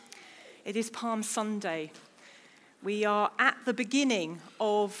It is Palm Sunday. We are at the beginning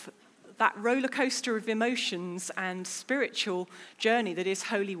of that roller coaster of emotions and spiritual journey that is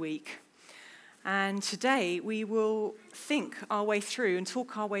Holy Week. And today we will think our way through and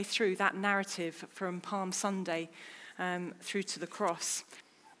talk our way through that narrative from Palm Sunday through to the cross.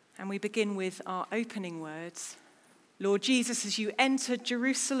 And we begin with our opening words. Lord Jesus, as you entered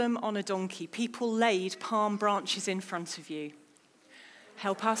Jerusalem on a donkey, people laid palm branches in front of you.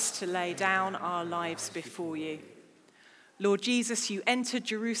 Help us to lay down our lives before you. Lord Jesus, you entered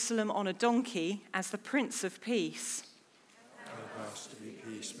Jerusalem on a donkey as the Prince of Peace. Help us to be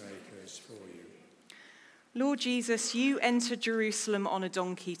peacemakers for you. Lord Jesus, you entered Jerusalem on a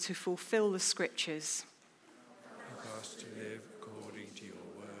donkey to fulfill the scriptures. Help us to live according to your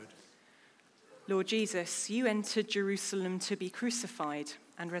word. Lord Jesus, you entered Jerusalem to be crucified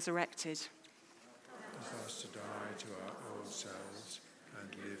and resurrected. Help us to die to our old selves and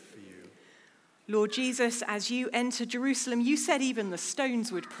live for you. Lord Jesus, as you entered Jerusalem, you said even the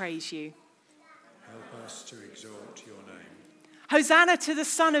stones would praise you. Help us to exalt your name. Hosanna to the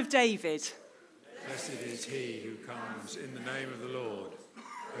Son of David. Blessed is he who comes in the name of the Lord.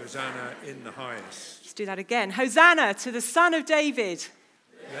 Hosanna in the highest. Let's do that again. Hosanna to the Son of David.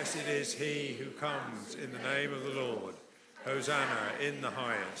 Blessed is he who comes in the name of the Lord. Hosanna in the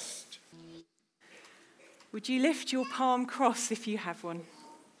highest. Would you lift your palm cross if you have one?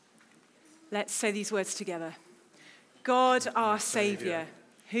 Let's say these words together. God, our Saviour,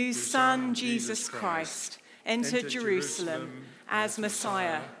 whose Son, Jesus Christ, entered Jerusalem as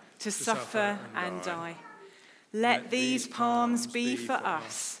Messiah to suffer and die. Let these palms be for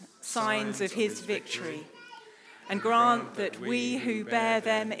us signs of his victory, and grant that we who bear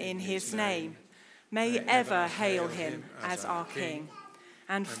them in his name may ever hail him as our King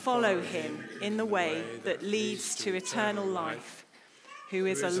and follow him in the way that leads to eternal life, who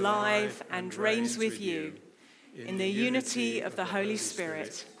is alive and reigns with you in the unity of the Holy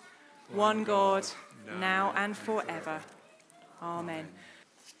Spirit, one God, now and forever. Amen.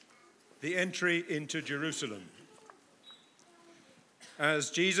 The entry into Jerusalem.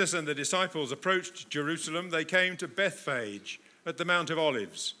 As Jesus and the disciples approached Jerusalem, they came to Bethphage at the Mount of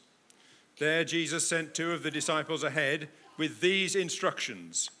Olives. There Jesus sent two of the disciples ahead with these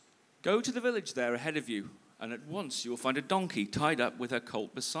instructions. Go to the village there ahead of you, and at once you will find a donkey tied up with her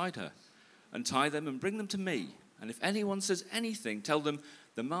colt beside her. Untie them and bring them to me. And if anyone says anything, tell them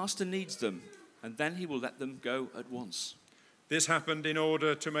the master needs them, and then he will let them go at once. This happened in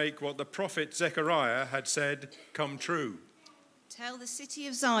order to make what the prophet Zechariah had said come true. Tell the city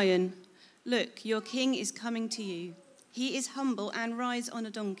of Zion, look, your king is coming to you. He is humble and rides on a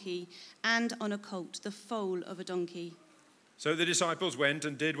donkey and on a colt, the foal of a donkey. So the disciples went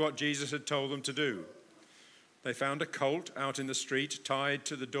and did what Jesus had told them to do. They found a colt out in the street tied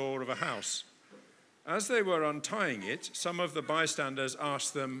to the door of a house. As they were untying it, some of the bystanders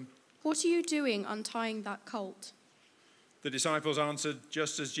asked them, "What are you doing untying that colt?" The disciples answered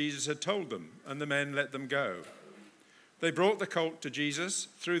just as Jesus had told them, and the men let them go. They brought the colt to Jesus,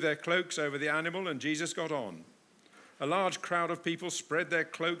 threw their cloaks over the animal, and Jesus got on. A large crowd of people spread their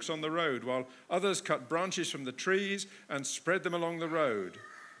cloaks on the road, while others cut branches from the trees and spread them along the road.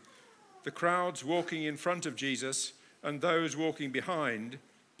 The crowds walking in front of Jesus and those walking behind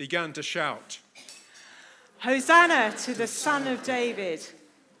began to shout, Hosanna to the Son of David.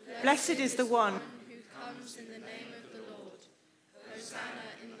 Blessed is the one who comes in the name of the Lord. Hosanna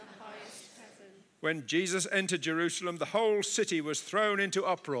in the highest heaven. When Jesus entered Jerusalem, the whole city was thrown into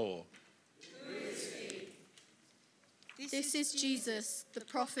uproar. This is Jesus, the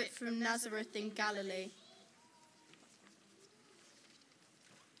prophet from Nazareth in Galilee.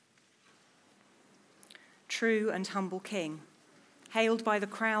 True and humble King, hailed by the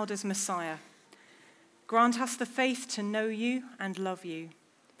crowd as Messiah, grant us the faith to know you and love you,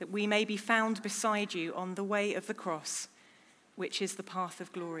 that we may be found beside you on the way of the cross, which is the path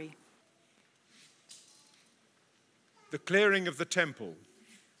of glory. The clearing of the temple.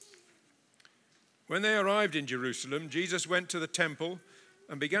 When they arrived in Jerusalem, Jesus went to the temple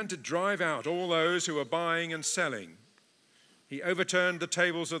and began to drive out all those who were buying and selling. He overturned the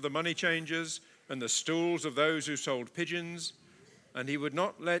tables of the money changers and the stools of those who sold pigeons, and he would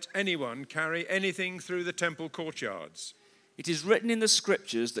not let anyone carry anything through the temple courtyards. It is written in the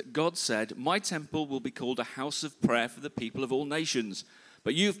scriptures that God said, "My temple will be called a house of prayer for the people of all nations,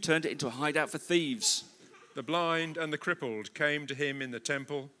 but you've turned it into a hideout for thieves." The blind and the crippled came to him in the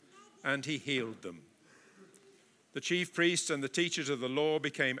temple, and he healed them. The chief priests and the teachers of the law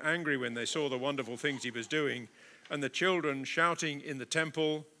became angry when they saw the wonderful things he was doing, and the children shouting in the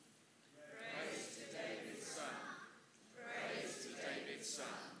temple, "Praise to David's son! Praise to David's son!"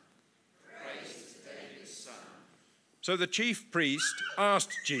 So the chief priest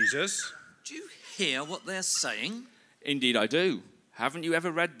asked Jesus, Do you hear what they're saying? Indeed, I do. Haven't you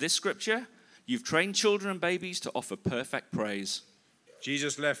ever read this scripture? You've trained children and babies to offer perfect praise.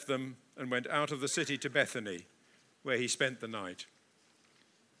 Jesus left them and went out of the city to Bethany, where he spent the night.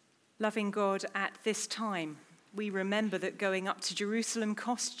 Loving God, at this time, we remember that going up to Jerusalem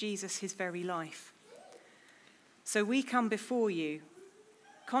cost Jesus his very life. So we come before you,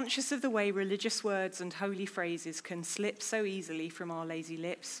 conscious of the way religious words and holy phrases can slip so easily from our lazy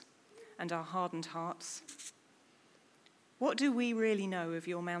lips and our hardened hearts. What do we really know of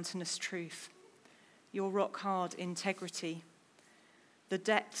your mountainous truth, your rock-hard integrity, the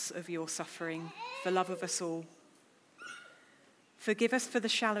depths of your suffering for love of us all? Forgive us for the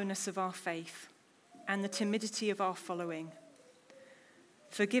shallowness of our faith and the timidity of our following.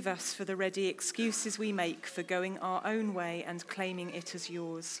 Forgive us for the ready excuses we make for going our own way and claiming it as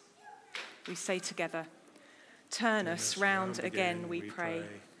yours. We say together, turn us round again, we pray,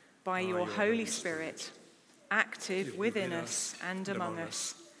 by your Holy Spirit, active within us and among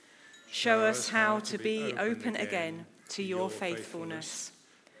us. Show us how to be open again to your faithfulness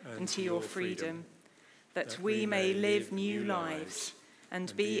and to your freedom, that we may live new lives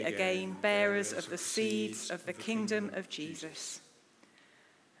and be again bearers of the seeds of the kingdom of Jesus.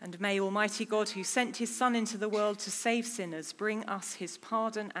 And may Almighty God, who sent his Son into the world to save sinners, bring us his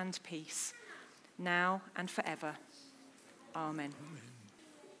pardon and peace, now and forever. Amen.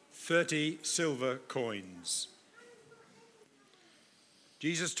 30 silver coins.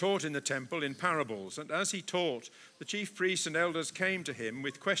 Jesus taught in the temple in parables, and as he taught, the chief priests and elders came to him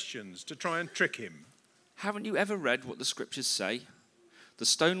with questions to try and trick him. Haven't you ever read what the scriptures say? The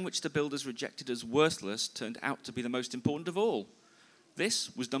stone which the builders rejected as worthless turned out to be the most important of all.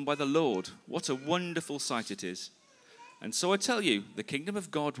 This was done by the Lord. What a wonderful sight it is. And so I tell you, the kingdom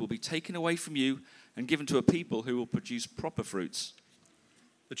of God will be taken away from you and given to a people who will produce proper fruits.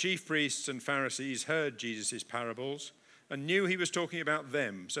 The chief priests and Pharisees heard Jesus' parables and knew he was talking about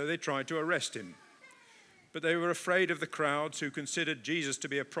them, so they tried to arrest him. But they were afraid of the crowds who considered Jesus to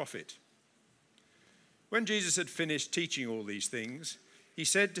be a prophet. When Jesus had finished teaching all these things, he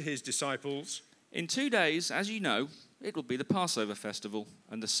said to his disciples, In 2 days, as you know, it will be the Passover festival,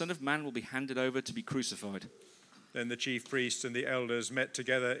 and the Son of Man will be handed over to be crucified. Then the chief priests and the elders met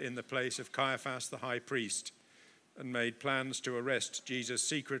together in the place of Caiaphas the high priest and made plans to arrest Jesus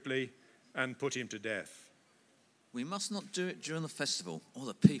secretly and put him to death. We must not do it during the festival, or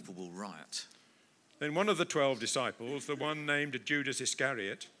the people will riot. Then one of the 12 disciples, the one named Judas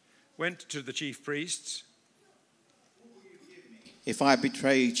Iscariot, went to the chief priests. If I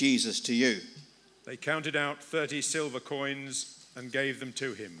betray Jesus to you. They counted out 30 silver coins and gave them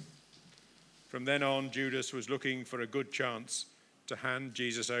to him. From then on, Judas was looking for a good chance to hand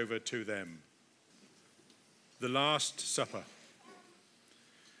Jesus over to them. The Last Supper.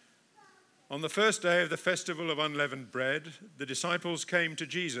 On the first day of the festival of unleavened bread, the disciples came to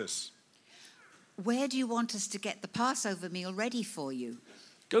Jesus. Where do you want us to get the Passover meal ready for you?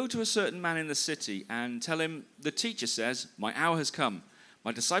 Go to a certain man in the city and tell him, the teacher says, my hour has come.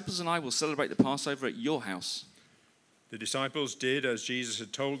 My disciples and I will celebrate the Passover at your house. The disciples did as Jesus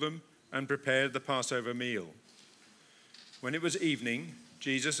had told them and prepared the Passover meal. When it was evening,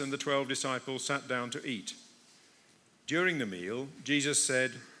 Jesus and the 12 disciples sat down to eat. During the meal, Jesus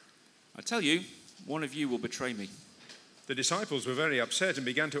said, I tell you, one of you will betray me. The disciples were very upset and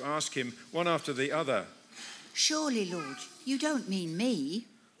began to ask him one after the other, Surely, Lord, you don't mean me.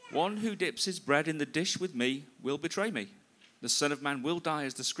 One who dips his bread in the dish with me will betray me. The Son of Man will die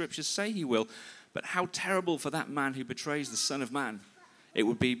as the scriptures say he will. But how terrible for that man who betrays the Son of Man. It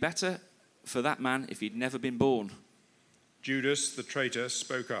would be better for that man if he'd never been born. Judas, the traitor,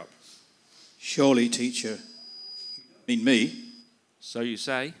 spoke up. Surely, teacher, you mean me? So you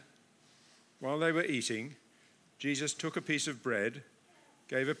say? While they were eating, Jesus took a piece of bread,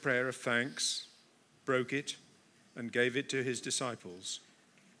 gave a prayer of thanks, broke it, and gave it to his disciples.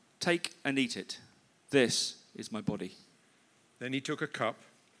 Take and eat it. This is my body. Then he took a cup,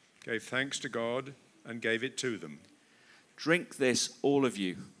 gave thanks to God, and gave it to them. Drink this, all of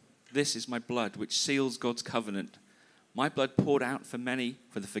you. This is my blood, which seals God's covenant. My blood poured out for many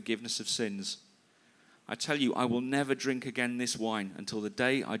for the forgiveness of sins. I tell you, I will never drink again this wine until the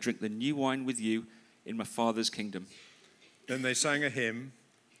day I drink the new wine with you in my Father's kingdom. Then they sang a hymn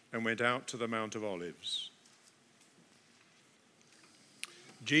and went out to the Mount of Olives.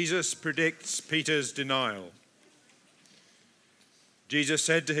 Jesus predicts Peter's denial. Jesus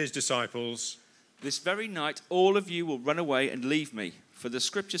said to his disciples, This very night all of you will run away and leave me, for the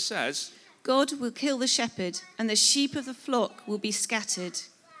scripture says, God will kill the shepherd, and the sheep of the flock will be scattered.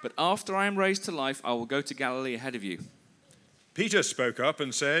 But after I am raised to life, I will go to Galilee ahead of you." Peter spoke up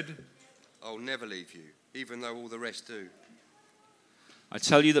and said, "I'll never leave you, even though all the rest do." "I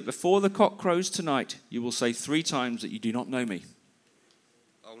tell you that before the cock crows tonight, you will say 3 times that you do not know me."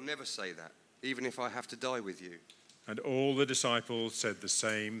 "I'll never say that, even if I have to die with you." And all the disciples said the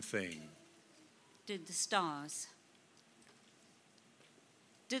same thing. Did the stars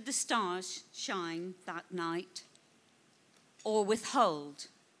shine that night, or withhold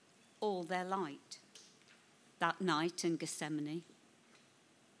all their light that night in Gethsemane?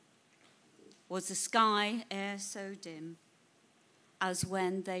 Was the sky e'er so dim as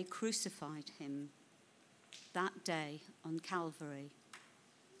when they crucified him that day on Calvary?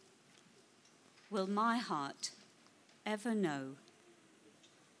 Will my heart ever know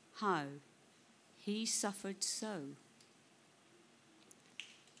how he suffered so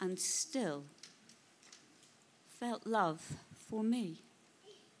and still felt love for me?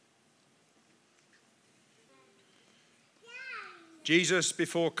 Jesus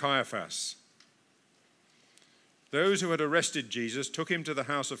before Caiaphas. Those who had arrested Jesus took him to the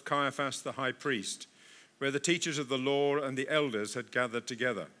house of Caiaphas the high priest, where the teachers of the law and the elders had gathered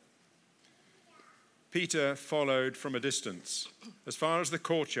together. Peter followed from a distance, as far as the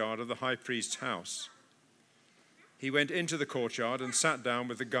courtyard of the high priest's house. He went into the courtyard and sat down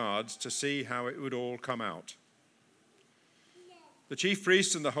with the guards to see how it would all come out. The chief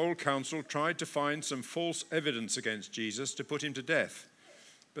priests and the whole council tried to find some false evidence against Jesus to put him to death,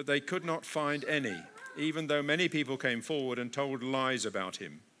 but they could not find any, even though many people came forward and told lies about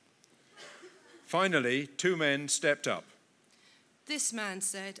him. Finally, 2 men stepped up. "This man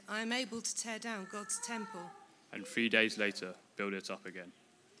said, 'I am able to tear down God's temple, and 3 days later build it up again.'"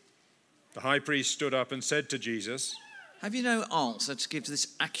 The high priest stood up and said to Jesus, "Have you no answer to give to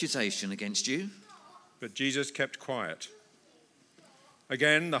this accusation against you?" But Jesus kept quiet.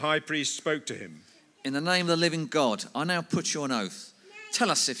 Again, the high priest spoke to him. "In the name of the living God, I now put you on oath.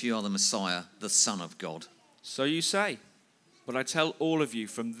 Tell us if you are the Messiah, the Son of God." "So you say. But I tell all of you,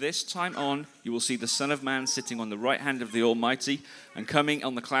 from this time on, you will see the Son of Man sitting on the right hand of the Almighty and coming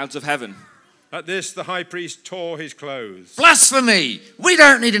on the clouds of heaven." At this, the high priest tore his clothes. "Blasphemy! We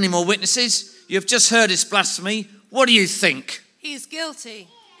don't need any more witnesses. You've just heard his blasphemy. What do you think?" He is guilty.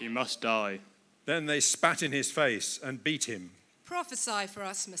 "He must die." Then they spat in his face and beat him. Prophesy for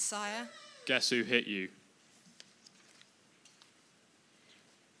us, Messiah." "Guess who hit you?"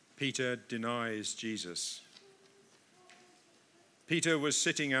 Peter denies Jesus. Peter was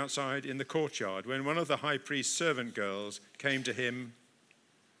sitting outside in the courtyard when one of the high priest's servant girls came to him.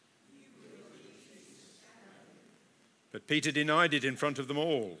 But Peter denied it in front of them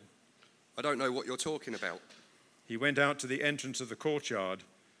all. "I don't know what you're talking about." He went out to the entrance of the courtyard.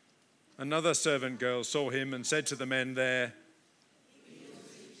 Another servant girl saw him and said to the men there.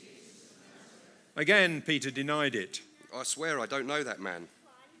 Again, Peter denied it. "I swear I don't know that man."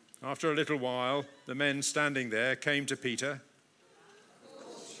 After a little while, the men standing there came to Peter.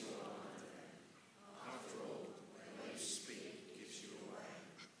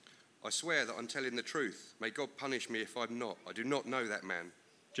 "I swear that I'm telling the truth. May God punish me if I'm not. I do not know that man."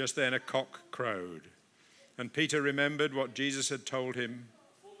 Just then a cock crowed, and Peter remembered what Jesus had told him.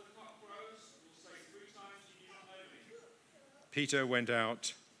 "Before the cock crows, you'll say 3 times you do not know me." Peter went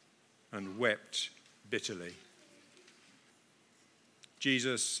out and wept bitterly.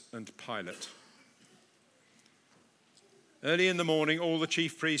 Jesus and Pilate. Early in the morning, all the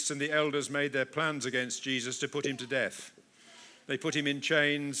chief priests and the elders made their plans against Jesus to put him to death. They put him in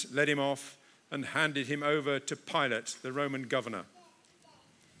chains, led him off, and handed him over to Pilate, the Roman governor.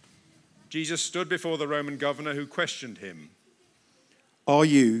 Jesus stood before the Roman governor, who questioned him. "Are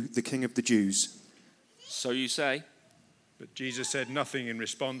you the king of the Jews?" "So you say." But Jesus said nothing in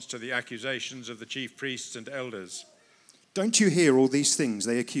response to the accusations of the chief priests and elders. "Don't you hear all these things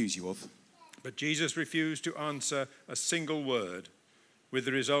they accuse you of?" But Jesus refused to answer a single word, with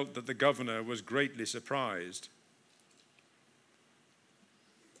the result that the governor was greatly surprised.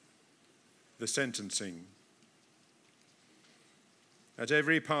 The sentencing. At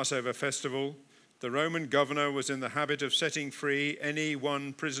every Passover festival, the Roman governor was in the habit of setting free any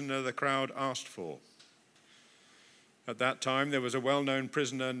one prisoner the crowd asked for. At that time, there was a well-known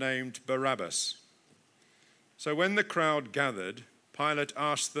prisoner named Barabbas. So when the crowd gathered, Pilate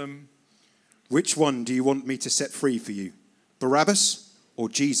asked them, "Which one do you want me to set free for you, Barabbas or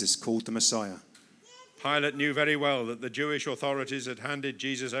Jesus called the Messiah?" Pilate knew very well that the Jewish authorities had handed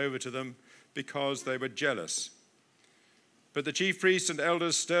Jesus over to them because they were jealous. But the chief priests and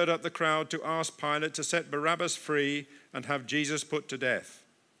elders stirred up the crowd to ask Pilate to set Barabbas free and have Jesus put to death.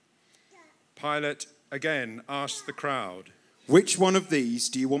 Pilate again asked the crowd, Which one of these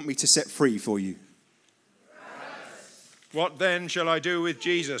do you want me to set free for you? What then shall I do with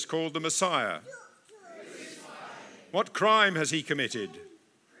Jesus, called the Messiah? What crime has he committed?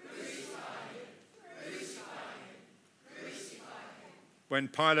 When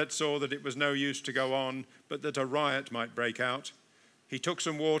Pilate saw that it was no use to go on, but that a riot might break out, he took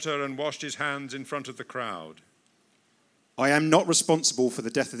some water and washed his hands in front of the crowd. I am not responsible for the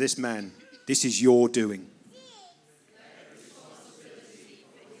death of this man. This is your doing.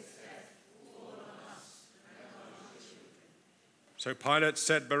 So Pilate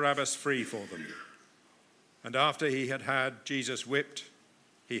set Barabbas free for them. And after he had had Jesus whipped,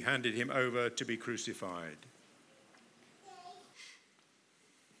 he handed him over to be crucified.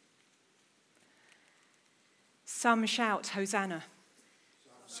 Some shout, Hosanna.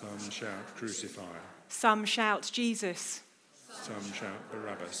 Some shout, crucify. Some shout, Jesus. Some shout,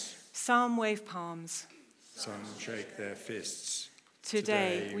 Barabbas. Some wave palms. Some shake their fists.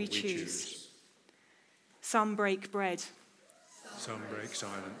 Today we choose. Some break bread. Some break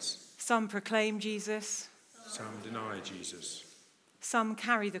silence. Some proclaim Jesus. Some deny Jesus. Some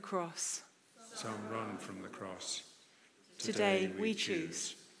carry the cross. Some run from the cross. Today we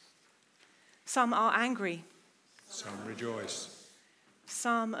choose. Some are angry. Some rejoice.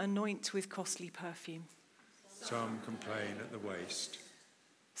 Some anoint with costly perfume. Some complain at the waste.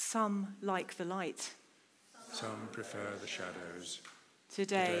 Some like the light. Some prefer the shadows.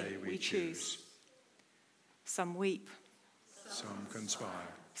 Today we choose. Some weep. Some conspire.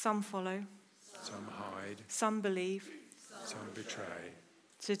 Some follow. Some hide. Some believe. Some betray.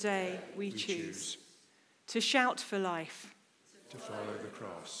 Today we choose. To shout for life. To follow the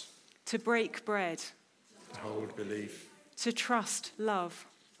cross. To break bread. To hold belief. To trust love.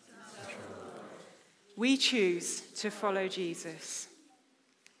 We choose to follow Jesus.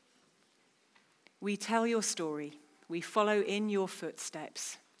 We tell your story. We follow in your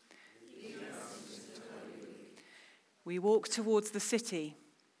footsteps. We walk towards the city.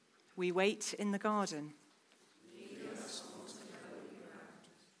 We wait in the garden.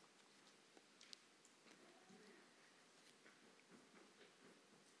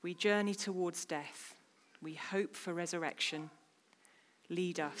 We journey towards death. We hope for resurrection.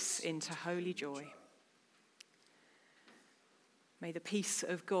 Lead us into holy joy. May the peace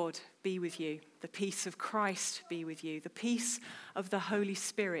of God be with you. The peace of Christ be with you. The peace of the Holy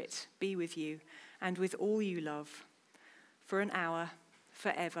Spirit be with you and with all you love, for an hour,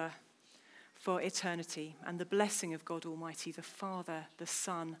 forever, for eternity. And the blessing of God Almighty, the Father, the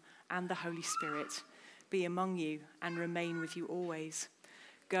Son, and the Holy Spirit be among you and remain with you always.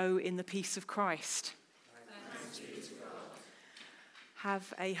 Go in the peace of Christ.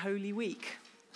 Have a holy week.